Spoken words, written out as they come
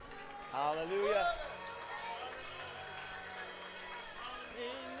Hallelujah.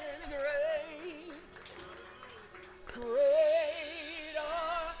 Great, great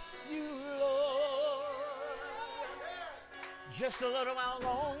are you, Lord. Just a little while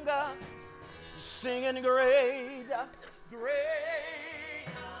longer, singing great, great.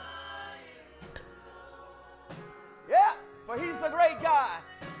 Yeah, for he's the great God.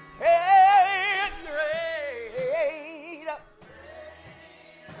 Hey, great.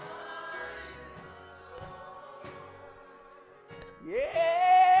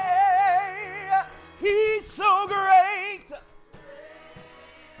 Yeah, he's so great.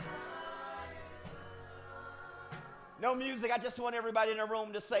 No music, I just want everybody in the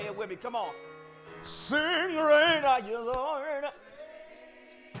room to say it with me. Come on. Sing great are you, Lord.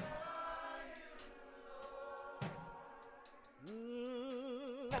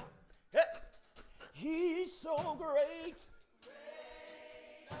 Hey. He's so great.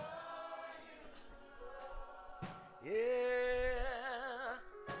 Yeah.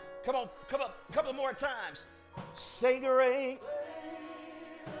 Come on, come up a couple more times. Say great.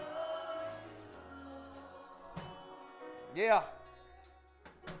 Yeah.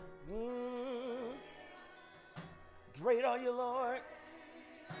 Great are you, Lord.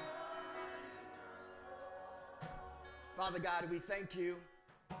 Father God, we thank you.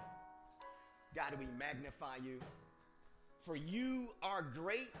 God, we magnify you. For you are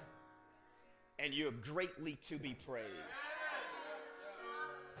great, and you're greatly to be praised.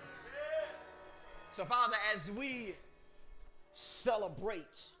 So, Father, as we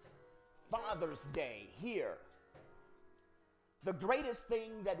celebrate Father's Day here, the greatest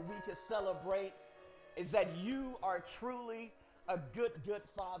thing that we can celebrate is that you are truly a good, good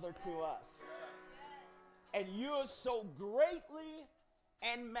Father to us. And you're so greatly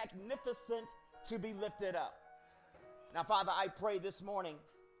and magnificent to be lifted up. Now, Father, I pray this morning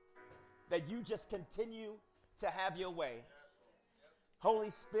that you just continue to have your way. Holy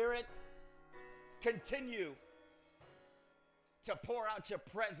Spirit, continue to pour out your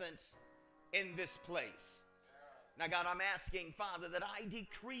presence in this place. Now, God, I'm asking, Father, that I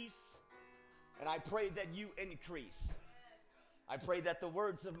decrease, and I pray that you increase. I pray that the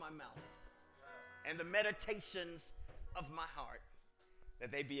words of my mouth and the meditations of my heart,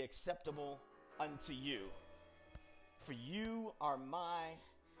 that they be acceptable unto you. For you are my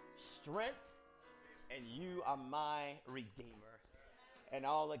strength, and you are my redeemer. And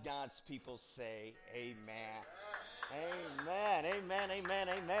all of God's people say, amen. Amen, amen, amen,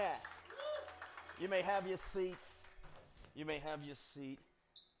 amen. You may have your seats. You may have your seat.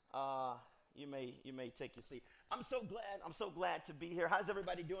 You may take your seat. I'm so glad to be here. How's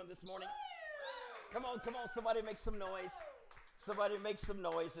everybody doing this morning? Come on, somebody make some noise. Somebody make some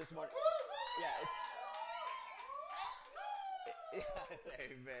noise this morning. Yeah,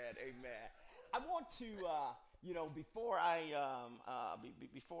 amen. I want to, before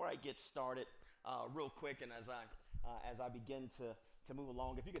I get started, real quick, and as I begin to move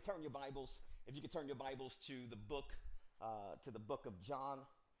along, if you could turn your Bibles to the book of John,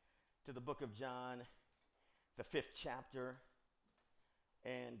 the 5th chapter,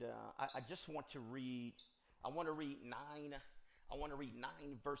 and I just want to read. I want to read 9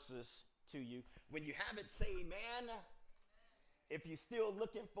 verses to you. When you have it, say amen. If you're still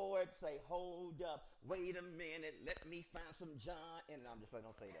looking for it, say, hold up, wait a minute, let me find some John. And I'm just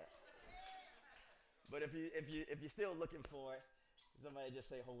don't say that. But if you're still looking for it, somebody just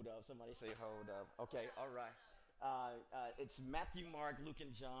say, hold up. Somebody say, hold up. Okay, all right. It's Matthew, Mark, Luke,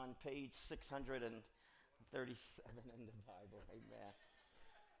 and John, page 637 in the Bible.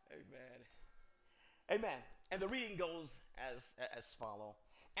 Amen. And the reading goes as follow.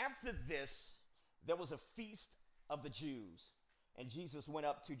 After this, there was a feast of the Jews, and Jesus went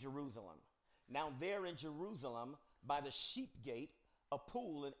up to Jerusalem. Now there in Jerusalem, by the sheep gate, a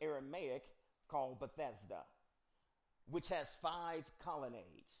pool in Aramaic called Bethesda, which has 5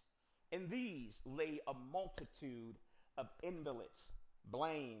 colonnades. In these lay a multitude of invalids,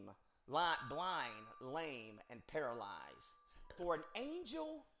 blind, lame, and paralyzed. For an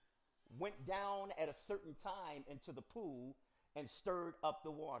angel went down at a certain time into the pool and stirred up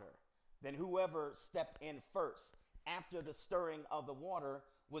the water. Then whoever stepped in first, after the stirring of the water,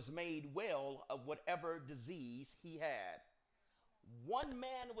 was made well of whatever disease he had. One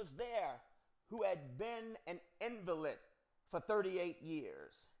man was there who had been an invalid for 38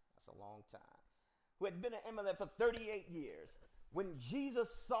 years. That's a long time. Who had been an invalid for 38 years. When Jesus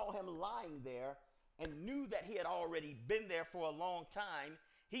saw him lying there and knew that he had already been there for a long time,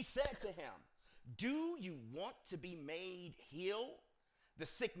 he said to him, "Do you want to be made healed?" The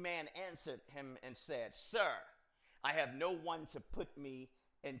sick man answered him and said, "Sir, I have no one to put me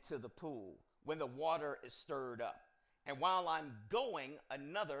into the pool when the water is stirred up. And while I'm going,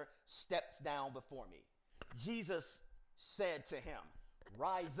 another steps down before me. Jesus said to him,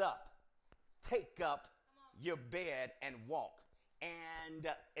 rise up, take up your bed and walk. And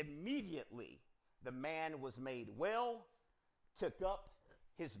immediately the man was made well, took up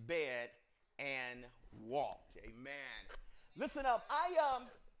his bed and walked. Amen. Listen up.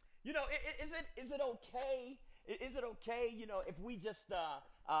 Is it okay? Is it okay, if we just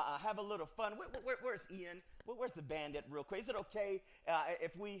have a little fun? Where's Ian? Where's the band at real quick? Is it okay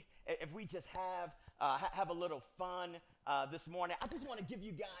if we just have a little fun this morning? I just want to give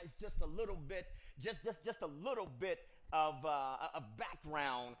you guys just a little bit, just a little bit of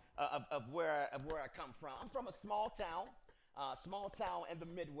background of where I come from. I'm from a small town in the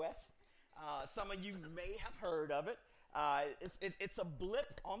Midwest. Some of you may have heard of it. It's a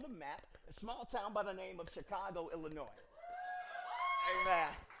blip on the map, a small town by the name of Chicago, Illinois. Amen.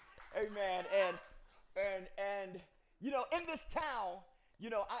 Amen. And in this town,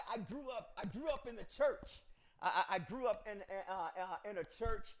 I grew up in the church. I grew up in a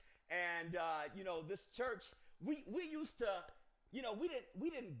church, and this church, we used to, we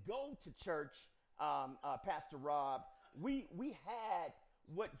didn't go to church, Pastor Rob. We had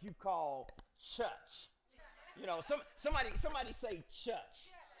what you call church. Somebody say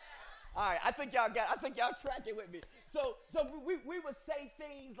church. All right, I think y'all tracking with me. So we would say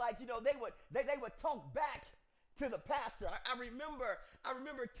things like, they would talk back to the pastor. I remember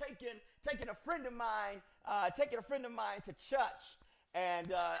taking a friend of mine to church,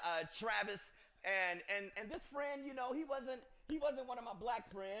 and Travis, and this friend, he wasn't one of my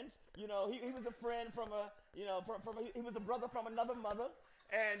black friends. He was a friend he was a brother from another mother.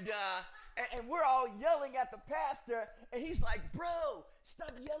 And we're all yelling at the pastor, and he's like, bro,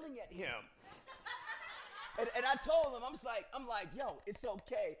 stop yelling at him. and I told him, I'm like, yo, it's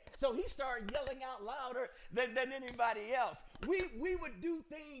okay. So he started yelling out louder than anybody else. We would do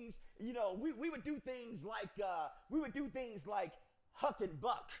things, we would do things like huck and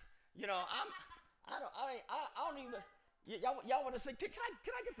buck. I don't even. Y'all want to say? Can I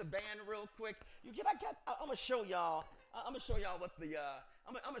get the band real quick? I'm gonna show y'all. I'm gonna show y'all what the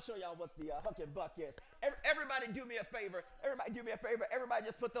huck and buck is. Everybody do me a favor. Everybody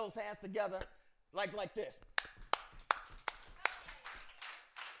just put those hands together like this.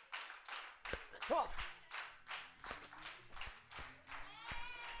 Come on.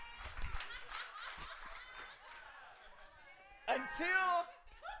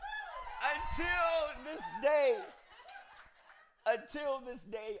 Until this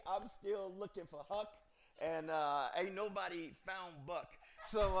day, I'm still looking for huck. And ain't nobody found buck.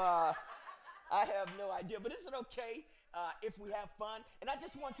 So I have no idea. But is it okay if we have fun? And I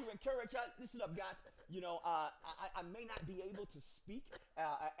just want to encourage y'all. Listen up, guys. I may not be able to speak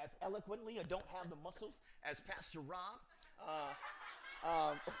as eloquently or don't have the muscles as Pastor Rob.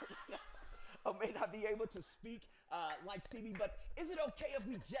 I may not be able to speak like CB. But is it okay if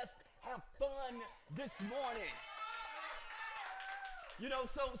we just have fun this morning?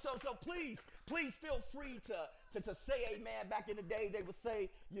 So please feel free to say amen. Back in the day, they would say,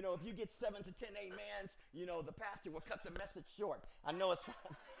 if you get 7 to 10 amens, the pastor will cut the message short. I know it's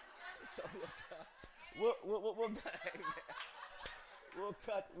so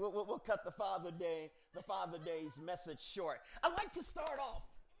we'll cut the Father Day's message short. I'd like to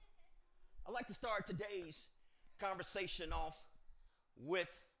start today's conversation off with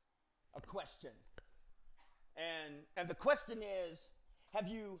a question. And the question is, have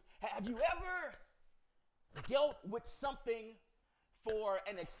you ever dealt with something for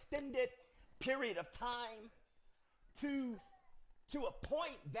an extended period of time to a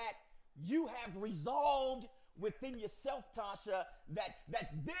point that you have resolved within yourself, Tasha, that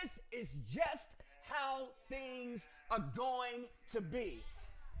this is just how things are going to be?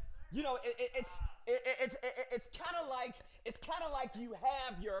 It's kind of like you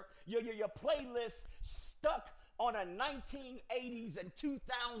have your playlist stuck on a 1980s and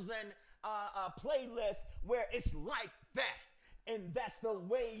 2000 playlist where it's like that, and that's the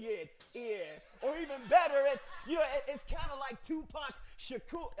way it is. Or even better, it's kind of like Tupac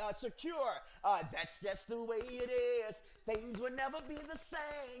Shakur. That's just the way it is. Things will never be the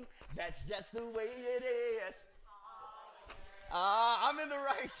same. That's just the way it is. I'm in the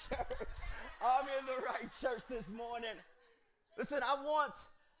right church. I'm in the right church this morning. Listen, I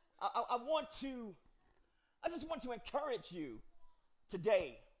just want to encourage you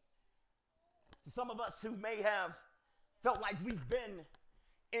today. To some of us who may have felt like we've been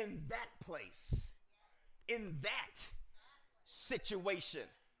in that place, in that situation,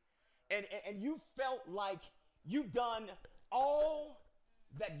 and you felt like you've done all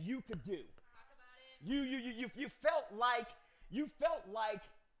that you could do. You felt like,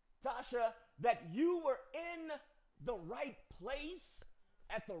 Tasha, that you were in the right place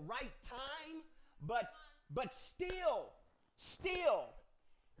at the right time, but still,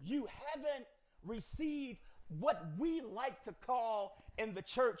 you haven't received what we like to call in the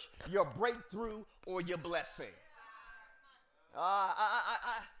church your breakthrough or your blessing.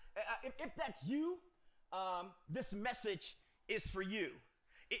 If that's you, this message is for you.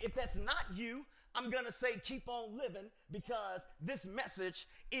 If that's not you, I'm going to say keep on living, because this message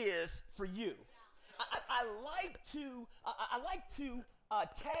is for you. I like to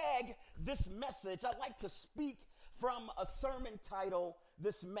tag this message. I like to speak from a sermon title.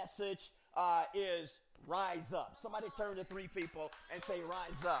 This message is Rise Up. Somebody turn to three people and say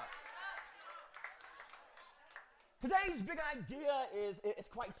Rise Up. Today's big idea is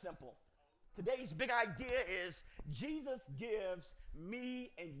quite simple. Today's big idea is Jesus gives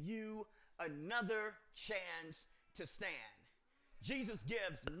me and you another chance to stand. Jesus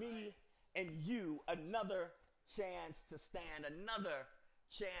gives me and you another chance to stand, another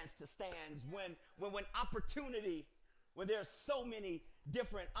chance to stand. When opportunity, when there's so many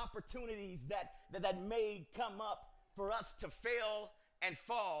different opportunities that may come up for us to fail and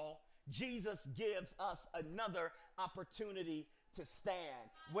fall, Jesus gives us another opportunity to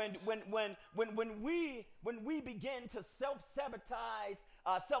stand. When we begin to self-sabotage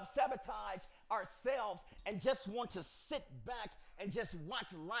ourselves and just want to sit back and just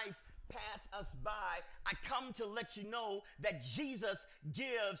watch life pass us by, I come to let you know that Jesus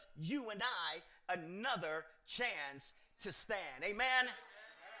gives you and I another chance to stand. Amen.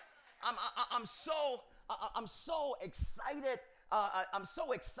 I'm so excited. I'm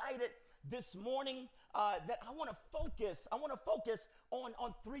so excited this morning that I want to focus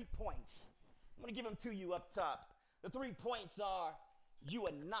on 3 points. I'm going to give them to you up top. The 3 points are: you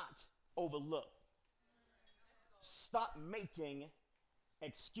are not overlooked. Stop making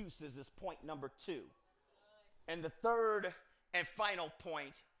excuses is point number 2. And the third and final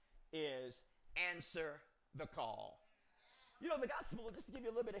point is answer the call. You know, the gospel, just to give you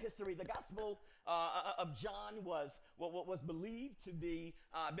a little bit of history, the gospel of John was believed to be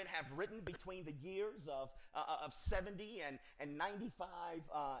have written between the years of 70 and 95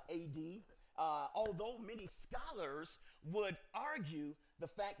 AD. Although many scholars would argue the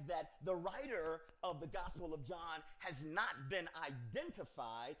fact that the writer of the Gospel of John has not been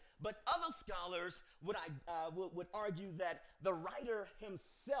identified, but other scholars would argue that the writer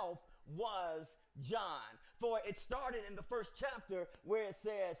himself was John. For it started in the first chapter where it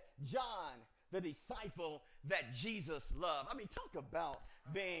says, John, the disciple that Jesus loved. I mean, talk about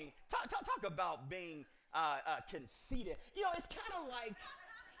being conceited. You know, it's kind of like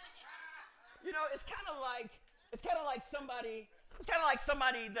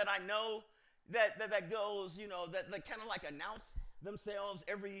somebody that I know that goes, you know, that kind of like announce themselves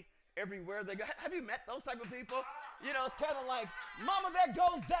everywhere they go. Have you met those type of people? You know, it's kind of like, Mama, there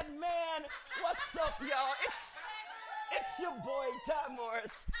goes that man. What's up, y'all? It's your boy, Ty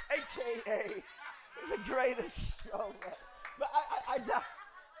Morris, a.k.a. the greatest showman. But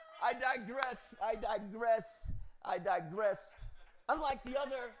I digress.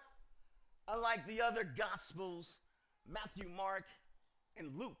 Unlike the other Gospels, Matthew, Mark,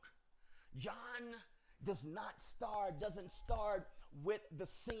 and Luke, John doesn't start with the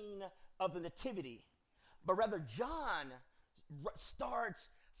scene of the nativity, but rather John starts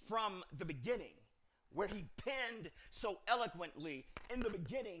from the beginning, where he penned so eloquently, in the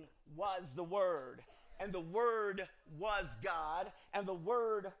beginning was the Word, and the Word was God, and the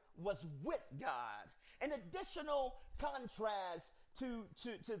Word was with God. An additional contrast to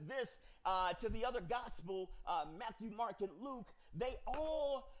the other gospel, Matthew, Mark, and Luke, they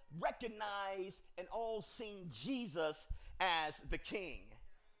all recognize and all seen Jesus as the King.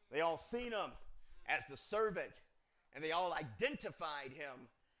 They all seen him as the servant, and they all identified him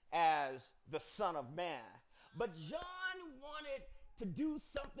as the Son of Man. But John wanted to do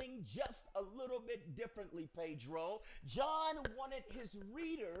something just a little bit differently, Pedro. John wanted his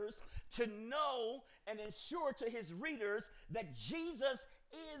readers to know and ensure to his readers that Jesus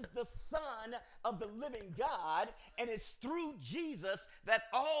is the Son of the living God, and it's through Jesus that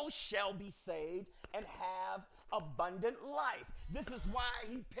all shall be saved and have abundant life. This is why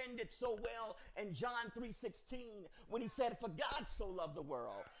he penned it so well in John 3:16 when he said, "For God so loved the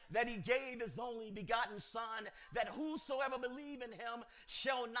world that he gave his only begotten Son, that whosoever believe in him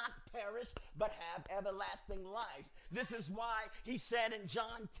shall not perish but have everlasting life." This is why he said in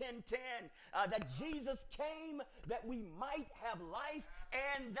John 10:10 that Jesus came that we might have life,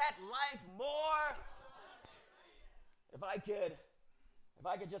 and that life more. If If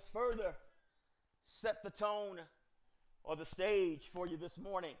I could just further set the tone or the stage for you this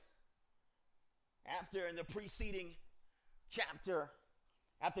morning. After in the preceding chapter,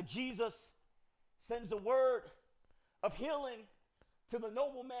 after Jesus sends a word of healing to the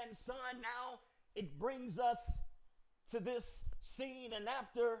nobleman's son, now it brings us to this scene. And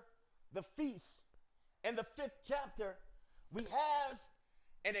after the feast in the 5th chapter, we have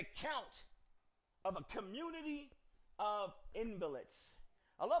an account of a community of invalids.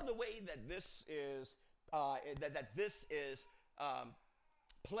 I love the way that this is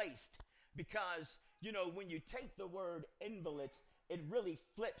placed, because when you take the word invalids, it really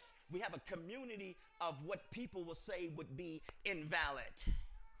flips. We have a community of what people will say would be invalid.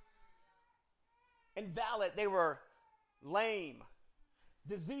 Invalid, they were lame,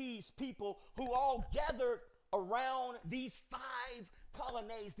 diseased people who all gathered around these 5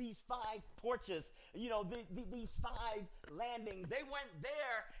 colonnades, these 5 porches, these 5 landings. They weren't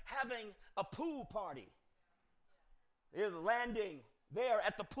there having a pool party. They're landing there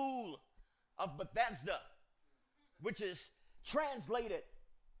at the pool of Bethesda, which is translated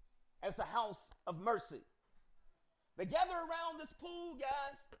as the house of mercy. They gather around this pool,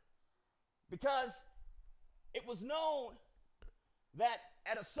 guys, because it was known that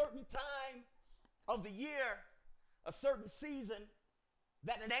at a certain time of the year, a certain season,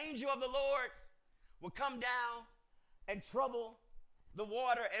 that an angel of the Lord will come down and trouble the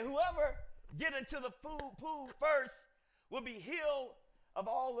water, and whoever get into the pool first will be healed of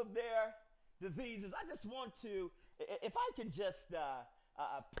all of their diseases. I just want to, if I can just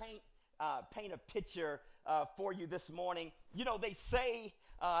paint a picture for you this morning. They say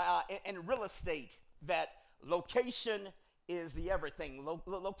in real estate that location is the everything.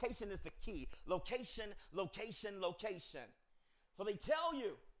 Location is the key. Location, location, location. So they tell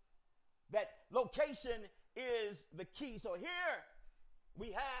you that location is the key. So here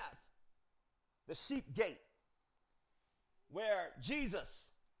we have the sheep gate, where Jesus,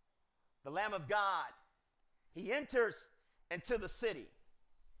 the Lamb of God, he enters into the city.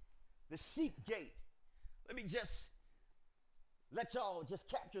 The sheep gate. Let me just let y'all just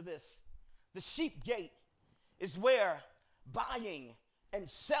capture this. The sheep gate is where buying and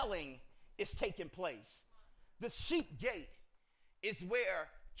selling is taking place. The sheep gate is where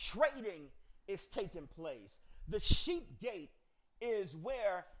trading is taking place. The sheep gate is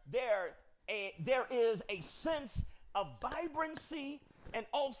where there is a sense of vibrancy and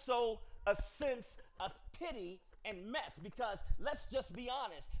also a sense of pity and mess, because let's just be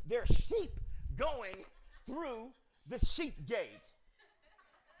honest, there's sheep going through the sheep gate.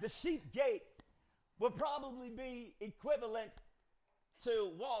 The sheep gate will probably be equivalent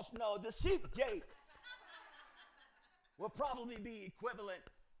to the sheep gate will probably be equivalent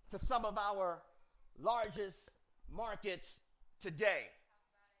to some of our largest markets today.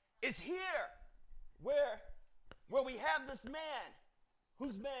 It's here where we have this man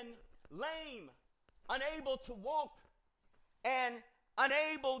who's been lame, unable to walk, and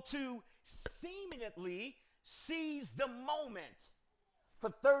unable to seemingly seize the moment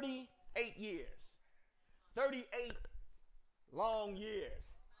for 38 years. 38 long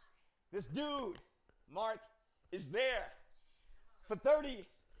years. This dude, Mark, is there for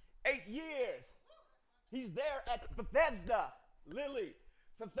 38 years. He's there at Bethesda, Lily,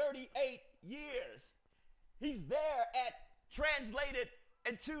 for 38 years. He's there at translated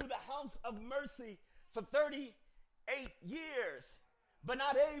into the house of mercy for 38 years, but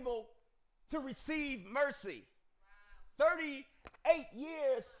not able to receive mercy. 38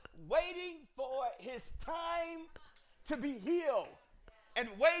 years waiting for his time to be healed and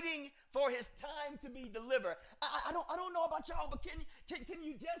waiting for his time to be delivered. I don't know about y'all, but can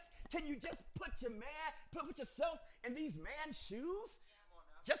you just put yourself in these man's shoes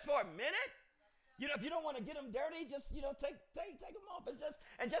just for a minute? If you don't want to get them dirty, just take them off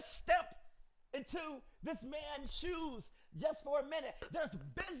and just step into this man's shoes just for a minute. There's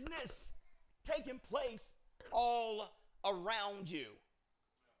business taking place all around you.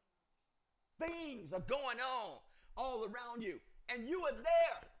 Things are going on all around you, and you are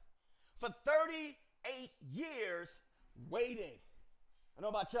there for 38 years waiting. I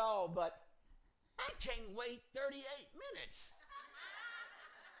don't know about y'all, but I can't wait 38 minutes.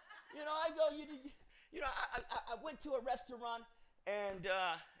 I went to a restaurant and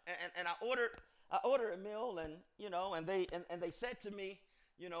I ordered a meal, and they said to me,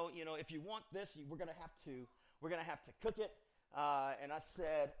 if you want this, we're gonna have to cook it. And I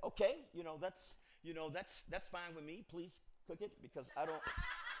said, okay, that's fine with me. Please cook it, because I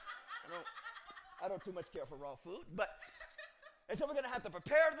don't too much care for raw food. But and so we're gonna have to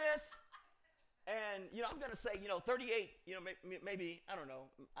prepare this, And, I'm going to say, 38, maybe, I don't know.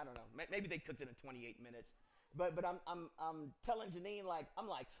 Maybe they cooked it in 28 minutes. But I'm telling Janine, I'm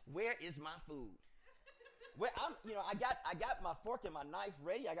like, where is my food? I got my fork and my knife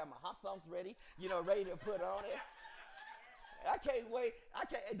ready. I got my hot sauce ready, ready to put on it. I can't wait.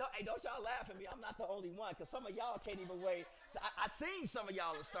 Don't y'all laugh at me. I'm not the only one, because some of y'all can't even wait. So I seen some of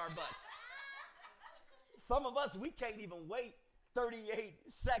y'all at Starbucks. Some of us, we can't even wait 38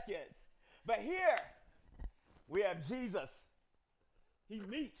 seconds. But here, we have Jesus. He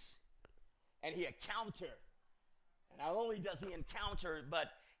meets, and he encounters. And not only does he encounter,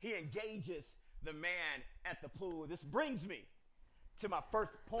 but he engages the man at the pool. This brings me to my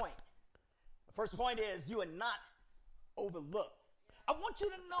first point. The first point is, you are not overlooked. I want you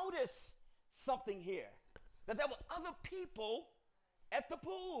to notice something here, that there were other people at the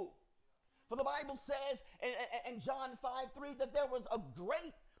pool. For the Bible says in John 5:3 that there was a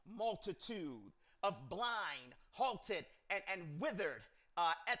great multitude of blind, halted, and withered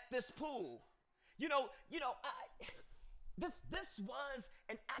at this pool. This was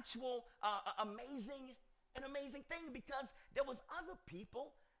an actual amazing thing, because there was other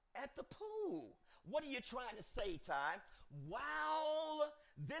people at the pool. What are you trying to say, Ty? While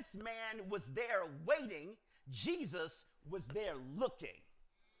this man was there waiting, Jesus was there looking.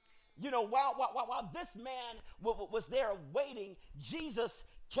 While this man was there waiting, Jesus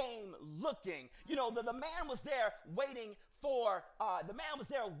came looking. The man was there waiting for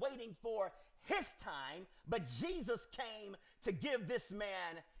his time, but Jesus came to give this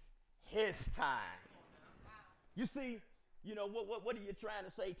man his time. You see, what are you trying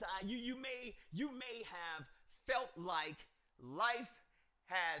to say, Ty? You may have felt like life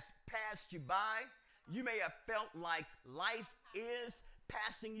has passed you by. You may have felt like life is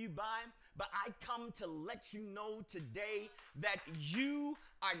passing you by, but I come to let you know today that you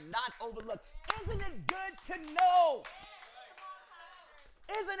are not overlooked. Isn't it good to know?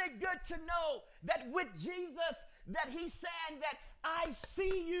 Isn't it good to know that with Jesus, that he's saying that I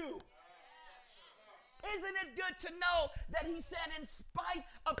see you? Isn't it good to know that he said, in spite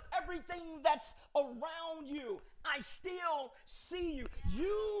of everything that's around you, I still see you?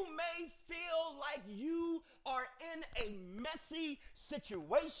 You may feel like you are in a messy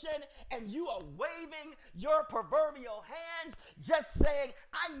situation and you are waving your proverbial hands, just saying,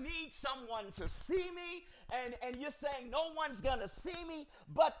 I need someone to see me. And you're saying, no one's going to see me.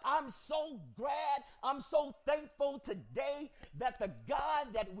 But I'm so glad, I'm so thankful today that the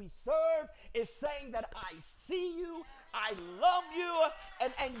God that we serve is saying that I see you, I love you,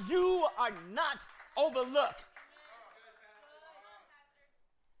 and you are not overlooked.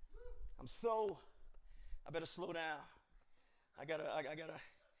 I better slow down. I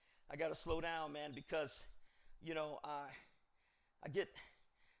gotta slow down, man, because I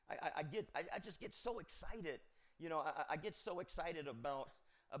just get so excited. I get so excited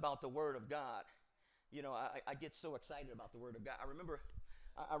about the Word of God. I get so excited about the Word of God.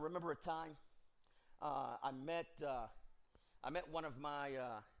 I remember a time I met one of my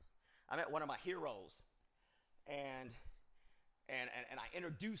heroes, and I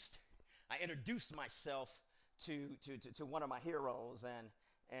introduced myself to one of my heroes, and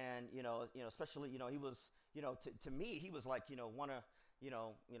especially he was to me he was like he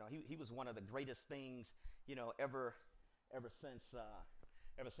was one of the greatest things ever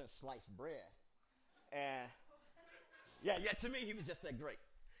since sliced bread, and yeah, to me he was just that great,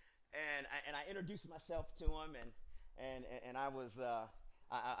 and I introduced myself to him, and I was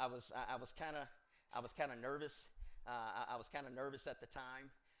kind of nervous. I was kind of nervous at the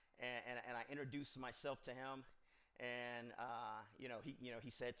time. And I introduced myself to him, and he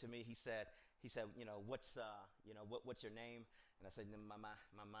said to me, he said, what's your name? And I said,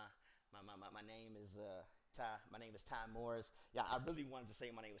 my name is Ty. My name is Ty Morris. Yeah, I really wanted to say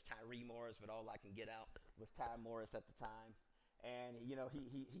my name was Tyree Morris, but all I can get out was Ty Morris at the time. And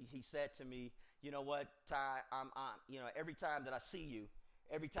he said to me, you know what, Ty, I'm every time that I see you,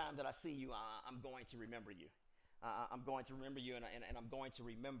 I'm going to remember you. I'm going to remember you, and I'm going to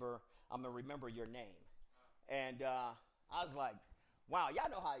remember your name. And I was like, wow, y'all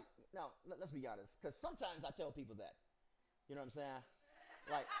know how, now, let's be honest, because sometimes I tell people that. You know what I'm saying?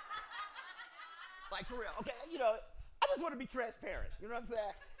 Like for real, okay, I just want to be transparent. You know what I'm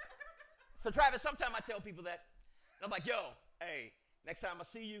saying? So Travis, sometimes I tell people that, and I'm like, yo, hey, next time I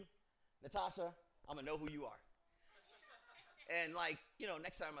see you, Natasha, I'm going to know who you are. And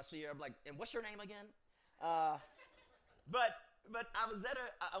next time I see her, I'm like, and what's your name again? But I was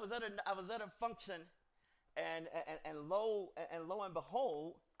at a function, and lo and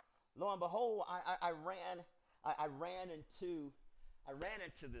behold, I ran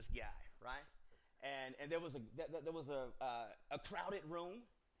into this guy, right? and there was a crowded room.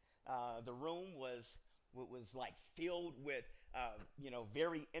 The room was like filled with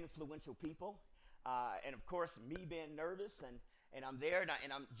very influential people, and of course me being nervous and I'm there and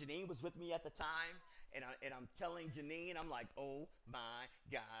Janine was with me at the time, and I'm telling Janine, I'm like, oh my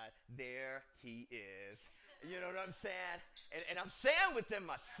God, there he is. You know what I'm saying? And I'm saying within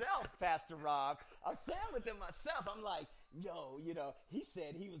myself, Pastor Rob, I'm saying within myself, I'm like, yo, he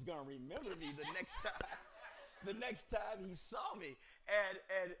said he was gonna remember me the next time he saw me.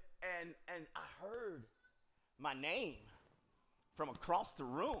 And I heard my name from across the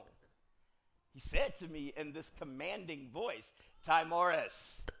room. He said to me in this commanding voice, Ty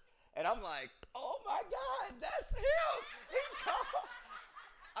Morris. And I'm like, oh my God, that's him. He called.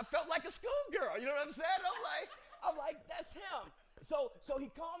 I felt like a schoolgirl, you know what I'm saying? I'm like, that's him. So he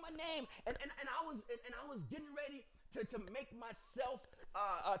called my name, and I was getting ready to make myself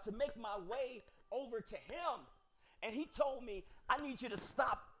to make my way over to him. And he told me, I need you to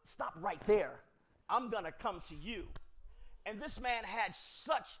stop right there. I'm gonna come to you. And this man had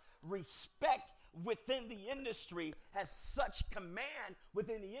such respect within the industry, has such command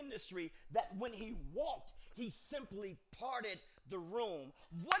within the industry, that when he walked, he simply parted the room.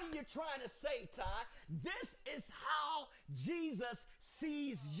 What are you trying to say, Ty? This is how Jesus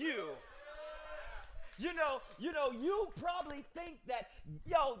sees you. You probably think that,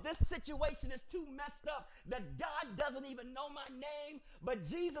 this situation is too messed up, that God doesn't even know my name. But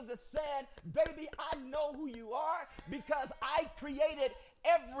Jesus has said, baby, I know who you are because I created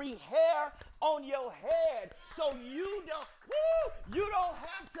every hair on your head. So you don't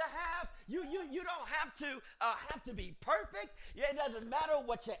have to be perfect. It doesn't matter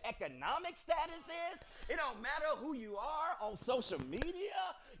what your economic status is. It don't matter who you are on social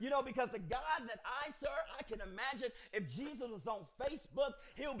media, because the God that I serve, I can imagine if Jesus was on Facebook,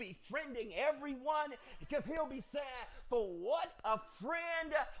 he'll be friending everyone because he'll be saying, for what a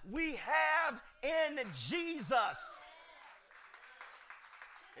friend we have in Jesus.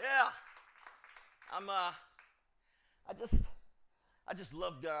 Yeah. I just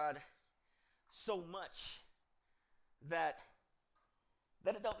love God so much that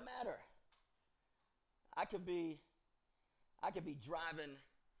it don't matter. I could be driving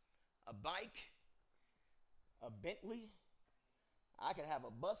a bike, a Bentley, I could have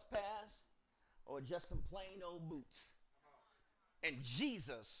a bus pass, or just some plain old boots. And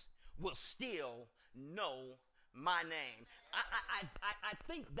Jesus will still know my name. I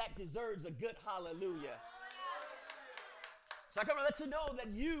think that deserves a good hallelujah. So I come to let you know that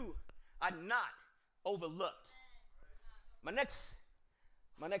you are not overlooked. My next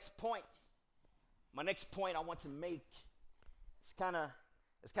point I want to make, it's kind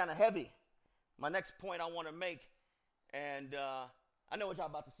of heavy. My next point I want to make, and I know what y'all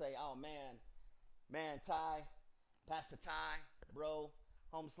about to say. Oh man, Ty, Pastor Ty, bro,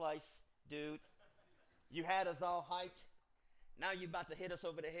 home slice, dude, you had us all hyped. Now you about to hit us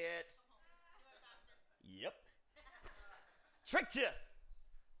over the head. Yep. Tricked you.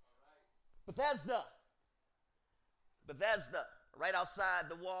 Bethesda, right outside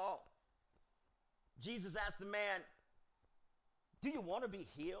the wall. Jesus asked the man, do you want to be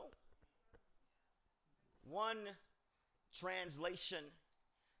healed? One translation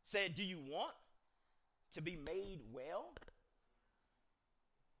said, do you want to be made well?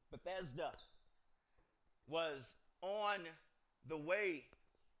 Bethesda was on the way.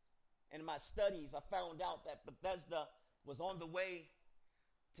 In my studies, I found out that Bethesda was on the way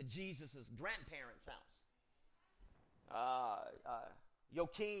to Jesus' grandparents' house,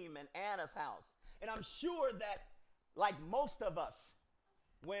 Joachim and Anna's house. And I'm sure that, like most of us,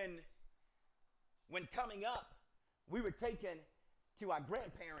 when coming up, we were taken to our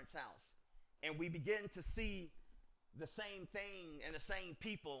grandparents' house, and we begin to see the same thing and the same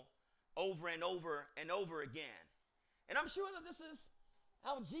people over and over and over again. And I'm sure that this is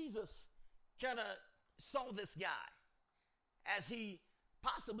how Jesus kind of saw this guy as he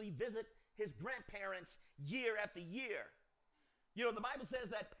possibly visit his grandparents year after year. The Bible says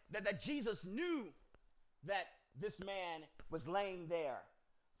that Jesus knew that this man was laying there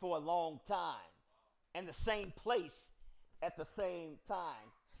for a long time in the same place at the same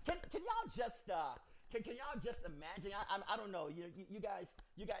time. Can y'all just can y'all just imagine? I don't know. You guys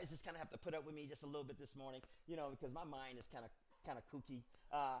just kind of have to put up with me just a little bit this morning, because my mind is kind of kooky.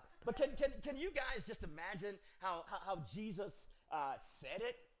 But can you guys just imagine how Jesus said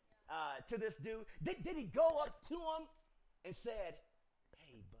it to this dude? Did he go up to him and said,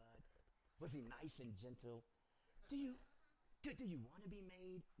 "Hey, bud"? Was he nice and gentle? Do you want to be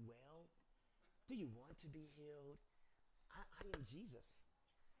made well? Do you want to be healed? I am Jesus.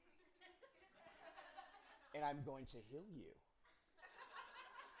 and I'm going to heal you.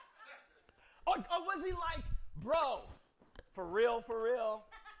 Or was he like, bro, for real, for real?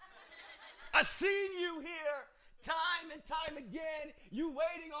 I seen you here time and time again. You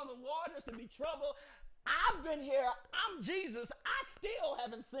waiting on the waters to be troubled. I've been here. I'm Jesus. I still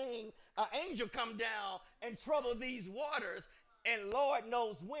haven't seen an angel come down and trouble these waters. And Lord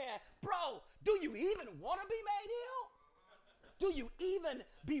knows when. Bro, do you even want to be made healed? Do you even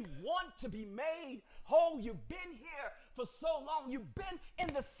want to be made whole? You've been here for so long. You've been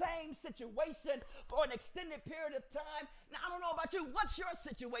in the same situation for an extended period of time. Now, I don't know about you. What's your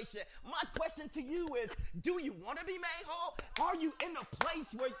situation? My question to you is, do you want to be made whole? Are you in a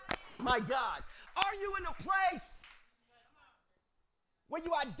place where, my God, are you in a place where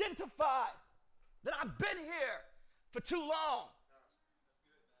you identify that I've been here for too long?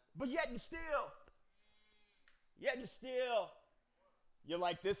 But yet and still, you're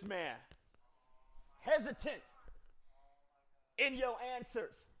like this man, hesitant in your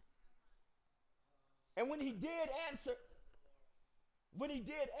answers. And when he did answer,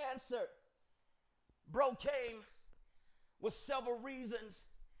 bro came with several reasons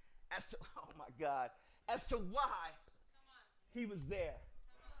as to, oh my God, as to why he was there.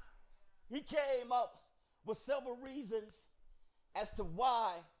 He came up with several reasons as to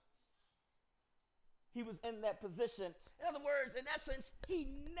why he was in that position. In other words, in essence, he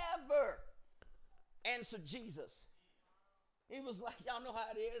never answered Jesus. He was like, y'all know how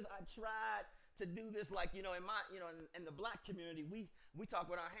it is. I tried to do this, like, in my, in the black community, we talk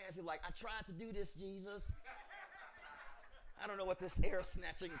with our hands. He's like, I tried to do this, Jesus. I don't know what this air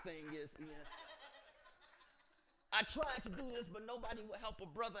snatching thing is. I tried to do this, but nobody would help a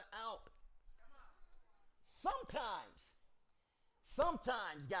brother out.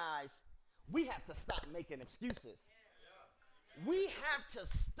 Sometimes, guys, we have to stop making excuses. We have to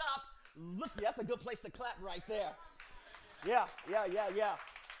stop looking. That's a good place to clap right there. Yeah.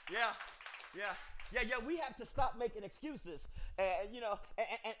 We have to stop making excuses,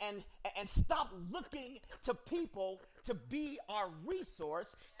 and stop looking to people to be our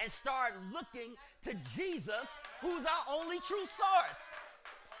resource and start looking to Jesus, who's our only true source.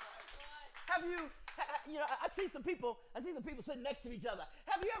 Have you? I see some people sitting next to each other.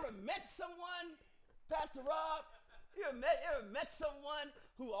 Have you ever met someone, Pastor Rob? You ever met someone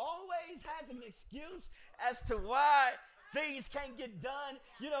who always has an excuse as to why things can't get done?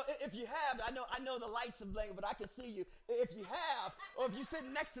 If you have, I know the lights are blinking, but I can see you. If you have, or if you're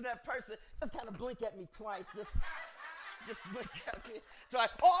sitting next to that person, just kind of blink at me twice. Just blink at me twice.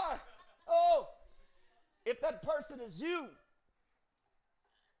 Or, if that person is you,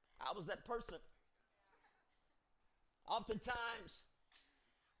 I was that person. Oftentimes,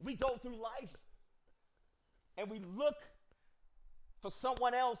 we go through life and we look for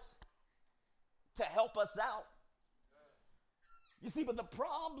someone else to help us out. You see, but the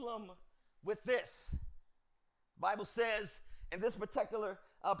problem with this, Bible says in this particular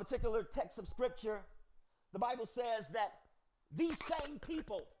text of Scripture, the Bible says that these same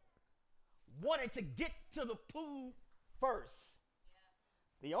people wanted to get to the pool first.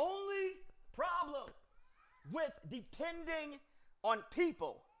 Yeah. The only problem with depending on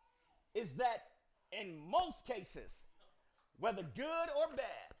people is that in most cases, whether good or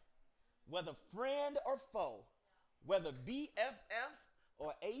bad, whether friend or foe, whether BFF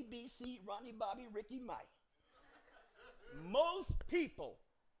or ABC, Ronnie, Bobby, Ricky, Mike, most people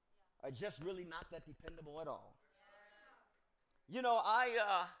are just really not that dependable at all.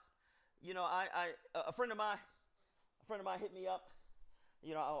 A friend of mine hit me up.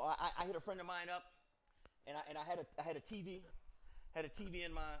 I hit a friend of mine up. And I had a TV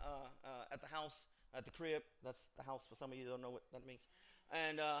in my at the house, at the crib. That's the house for some of you who don't know what that means.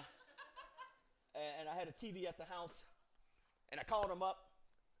 And I had a TV at the house, and I called him up,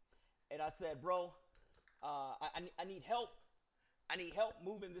 and I said, bro, I need help. I need help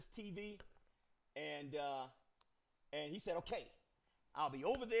moving this TV. And he said, okay, I'll be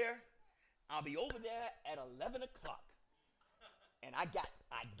over there at 11 o'clock. And I got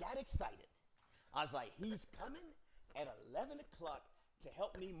excited. I was like, he's coming at 11 o'clock to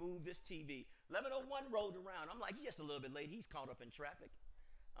help me move this TV. 11:01 rolled around. I'm like, he's just a little bit late. He's caught up in traffic.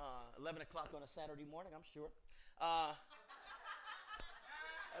 11 o'clock on a Saturday morning, I'm sure.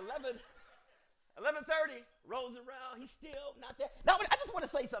 11:30 rolls around. He's still not there. Now, I just want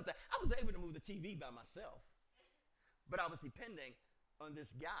to say something. I was able to move the TV by myself, but I was depending on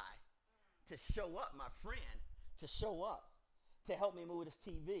this guy to show up, my friend, to show up to help me move this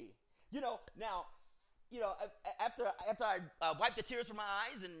TV. Now, after I wiped the tears from my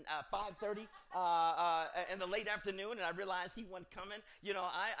eyes and 5:30 in the late afternoon, and I realized he wasn't coming,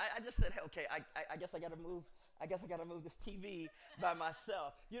 I just said, hey, okay, I guess I got to move. I guess I got to move this TV by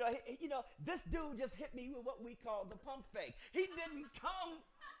myself. This dude just hit me with what we call the pump fake. He didn't come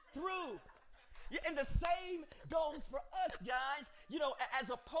through. Yeah, and the same goes for us, guys. As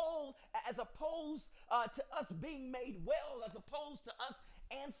opposed to us being made well, as opposed to us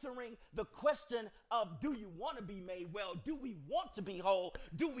answering the question of, do you want to be made well? Do we want to be whole?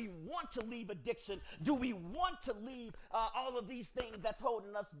 Do we want to leave addiction? Do we want to leave all of these things that's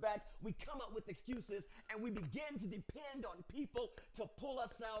holding us back? We come up with excuses and we begin to depend on people to pull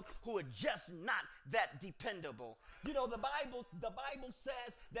us out who are just not that dependable. The Bible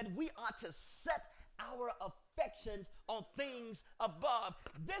says that we are to set our affections on things above.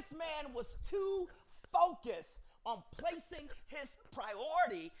 This man was too focused on placing his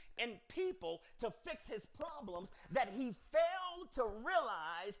priority in people to fix his problems that he failed to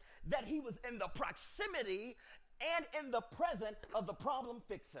realize that he was in the proximity and in the presence of the problem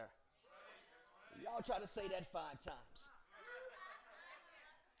fixer. Y'all try to say that 5 times.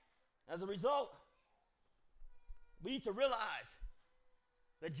 As a result, we need to realize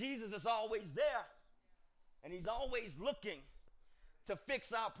that Jesus is always there, and he's always looking to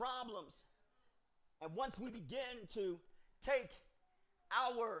fix our problems. And once we begin to take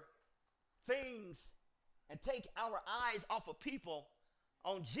our things and take our eyes off of people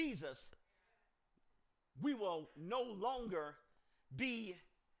on Jesus, we will no longer be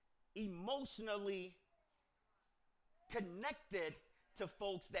emotionally connected to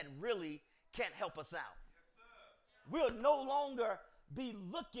folks that really can't help us out. We'll no longer be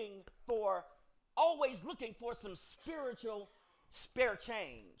always looking for some spiritual spare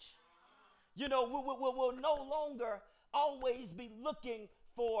change. We'll no longer always be looking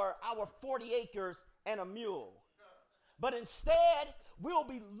for our 40 acres and a mule. But instead, we'll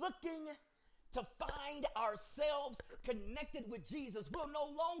be looking to find ourselves connected with Jesus. We'll no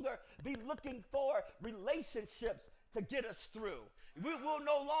longer be looking for relationships to get us through. We will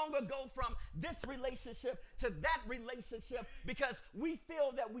no longer go from this relationship to that relationship because we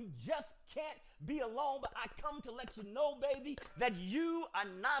feel that we just can't be alone. But I come to let you know, baby, that you are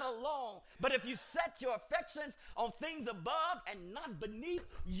not alone. But if you set your affections on things above and not beneath,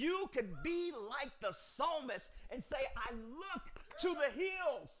 you can be like the psalmist and say, I look to the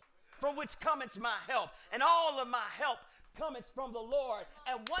hills from which cometh my help, and all of my help cometh from the Lord.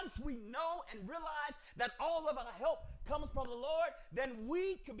 And once we know and realize that all of our help comes from the Lord, then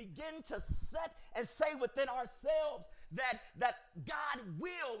we can begin to set and say within ourselves that God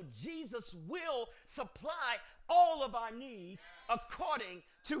will, Jesus will supply all of our needs according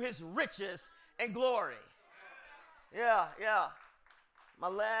to his riches and glory. Yeah. My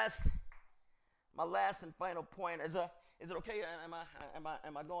last and final point is it okay? Am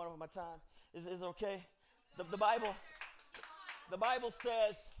I going over my time? Is it okay? The Bible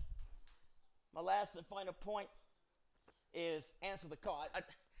says, my last and final point is answer the call.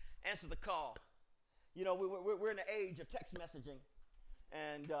 Answer the call. We're in the age of text messaging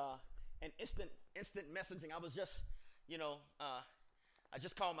and instant messaging. I was just, I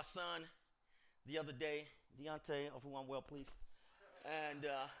just called my son the other day, Deontay, everyone well, please. And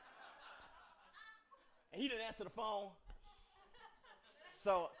he didn't answer the phone.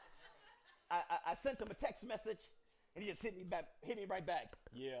 So I sent him a text message, and he just hit me right back.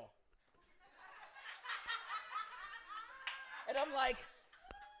 Yeah. And I'm like,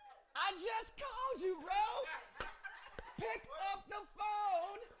 I just called you, bro. Pick up the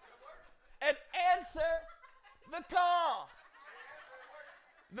phone and answer the call.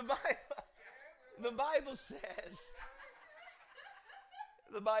 The Bible says,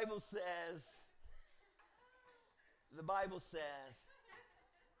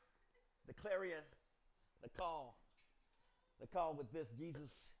 the clarion, the call with this,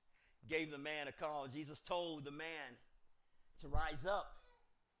 Jesus gave the man a call. Jesus told the man to rise up,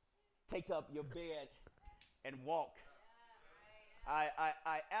 take up your bed, and walk.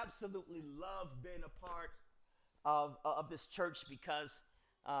 I absolutely love being a part of this church because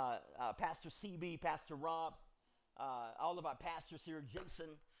Pastor CB, Pastor Rob, all of our pastors here,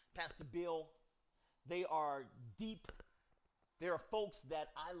 Jason, Pastor Bill, they are deep. They are folks that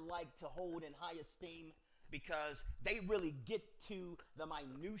I like to hold in high esteem because they really get to the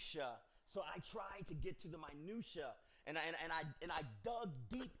minutia. So I try to get to the minutia, and I dug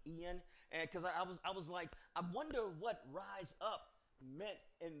deep, Ian, because I was like, I wonder what rise up meant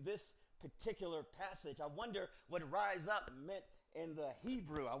in this particular passage. I wonder what rise up meant in the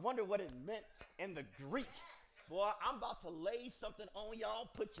Hebrew. I wonder what it meant in the Greek. Boy, I'm about to lay something on y'all.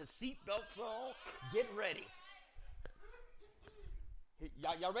 Put your seatbelts on. Get ready.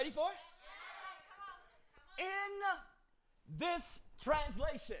 Y'all ready for it? In this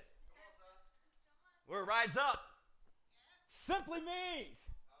translation, where rise up simply means,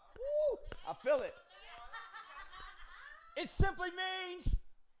 woo, I feel it. It simply means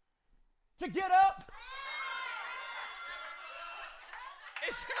to get up.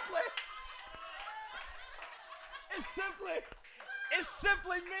 It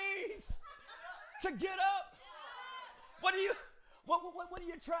simply means to get up. What are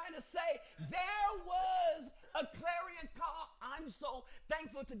you trying to say? There was a clarion call. I'm so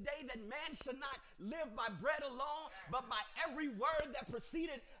thankful today that man should not live by bread alone, but by every word that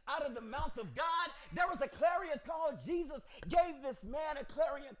proceeded out of the mouth of God. There was a clarion call. Jesus gave this man a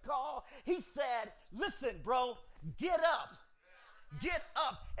clarion call. He said, listen, bro, get up. Get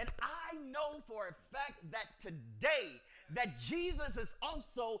up. And I know for a fact that today that Jesus is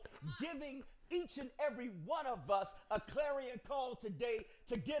also giving each and every one of us a clarion call today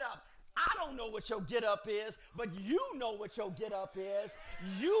to get up. I don't know what your get up is, but you know what your get up is.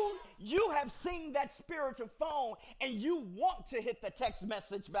 You have seen that spiritual phone and you want to hit the text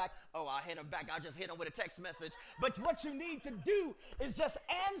message back. Oh, I'll hit him back. I'll just hit him with a text message. But what you need to do is just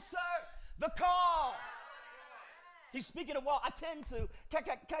answer the call. He's speaking of wall. I tend to, can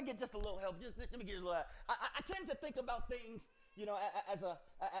I get just a little help? Just, let me get you a little, I tend to think about things, you know, as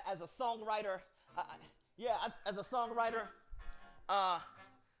a songwriter. As a songwriter, I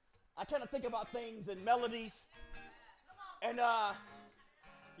kind of think about things in melodies. And, I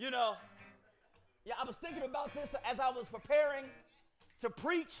was thinking about this as I was preparing to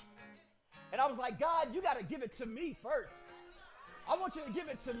preach. And I was like, God, you got to give it to me first. I want you to give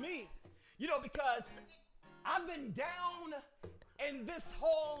it to me, because I've been down in this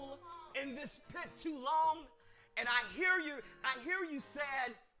hole, in this pit too long, and I hear you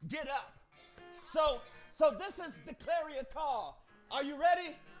said, get up. So this is the clarion call. Are you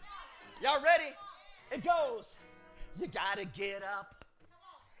ready? Y'all ready? It goes, you gotta get up,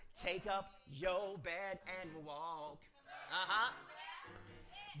 take up your bed and walk.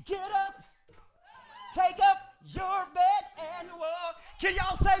 Get up, take up your bed and walk. Can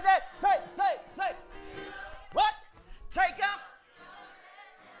y'all say that? Say. What? Take up.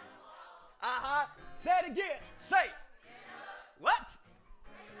 Say it again. Say. What?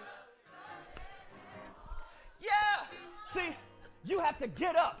 Yeah. See, you have to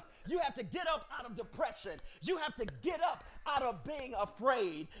get up. You have to get up out of depression. You have to get up out of being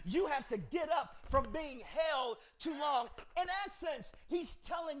afraid. You have to get up from being held too long. In essence, he's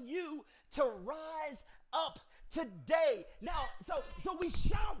telling you to rise up today. Now, so we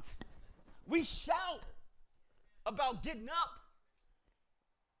shout. We shout about getting up.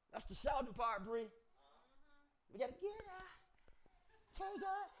 That's the shouting part, Bree. We got to get up. Take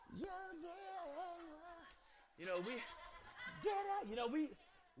up your bed. We get up.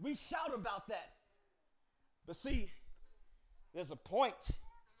 We shout about that. But see, there's a point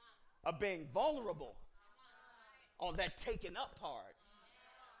of being vulnerable on that taking up part.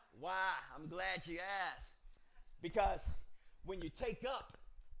 Why? I'm glad you asked. Because when you take up,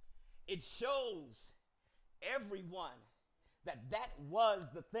 it shows everyone that was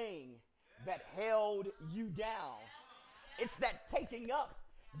the thing that held you down. It's that taking up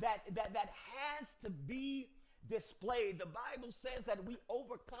that has to be displayed. The Bible says that we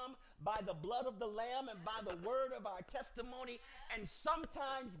overcome by the blood of the Lamb and by the word of our testimony. And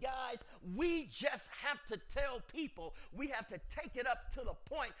sometimes, guys, we just have to tell people, we have to take it up to the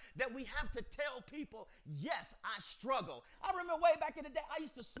point that we have to tell people, yes, I struggle. I remember way back in the day, I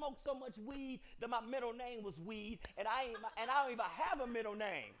used to smoke so much weed that my middle name was Weed, and I don't even have a middle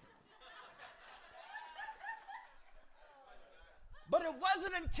name. But it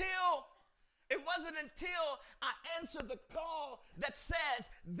wasn't until I answered the call that says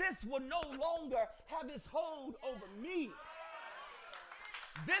this will no longer have its hold over me.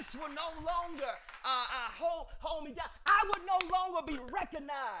 This will no longer hold me down. I would no longer be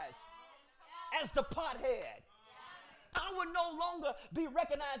recognized as the pothead. I would no longer be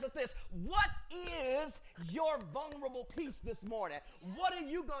recognized as this. What is your vulnerable piece this morning? What are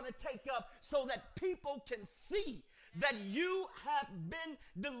you going to take up so that people can see that you have been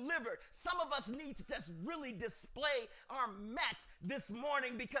delivered? Some of us need to just really display our mats this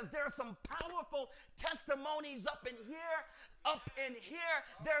morning, because there are some powerful testimonies up in here.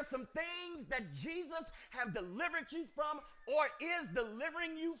 There are some things that Jesus have delivered you from or is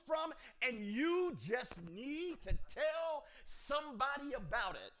delivering you from, and you just need to tell somebody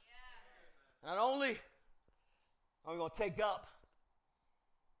about it. Not only are we going to take up,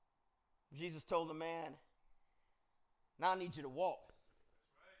 Jesus told the man, Now I need you to walk.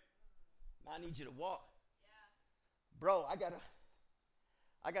 Now I need you to walk. Bro, I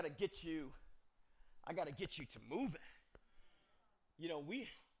gotta get you to moving. You know,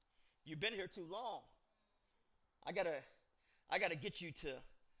 you've been here too long. I gotta get you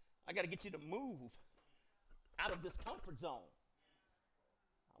to move out of this comfort zone.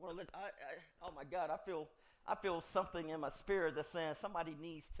 Oh my God, I feel something in my spirit that's saying somebody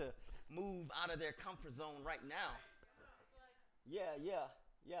needs to move out of their comfort zone right now. Yeah. You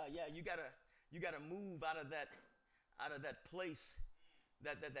gotta move out of that place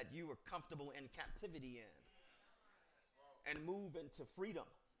that you were comfortable in captivity in, and move into freedom.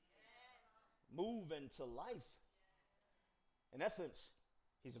 Move into life. In essence,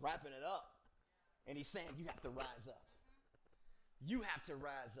 he's wrapping it up, and he's saying you have to rise up. You have to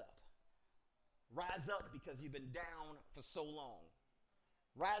rise up. Rise up because you've been down for so long.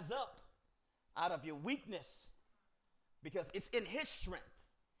 Rise up out of your weakness because it's in his strength.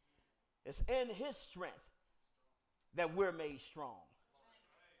 It's in his strength that we're made strong.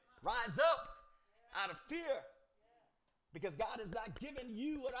 Rise up out of fear because God has not given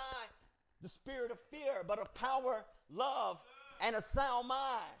you and I the spirit of fear, but of power, love, and a sound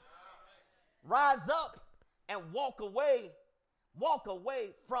mind. Rise up and walk away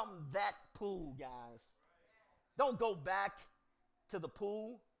from that pool, guys. Don't go back to the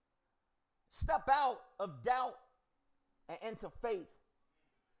pool. Step out of doubt and into faith.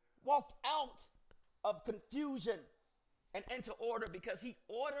 Walk out of confusion and into order, because he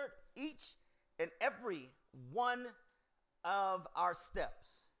ordered each and every one of our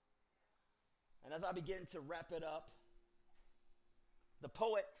steps. And as I begin to wrap it up, a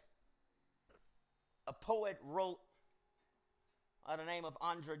poet wrote by the name of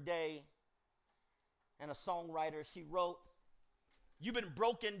Andra Day, and a songwriter, she wrote, "You've been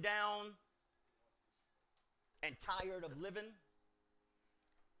broken down and tired of living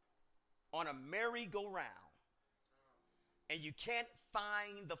on a merry-go-round, and you can't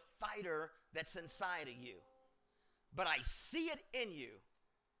find the fighter that's inside of you, but I see it in you.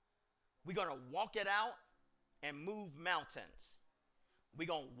 We're going to walk it out and move mountains. We're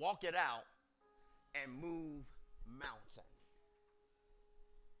going to walk it out and move mountains."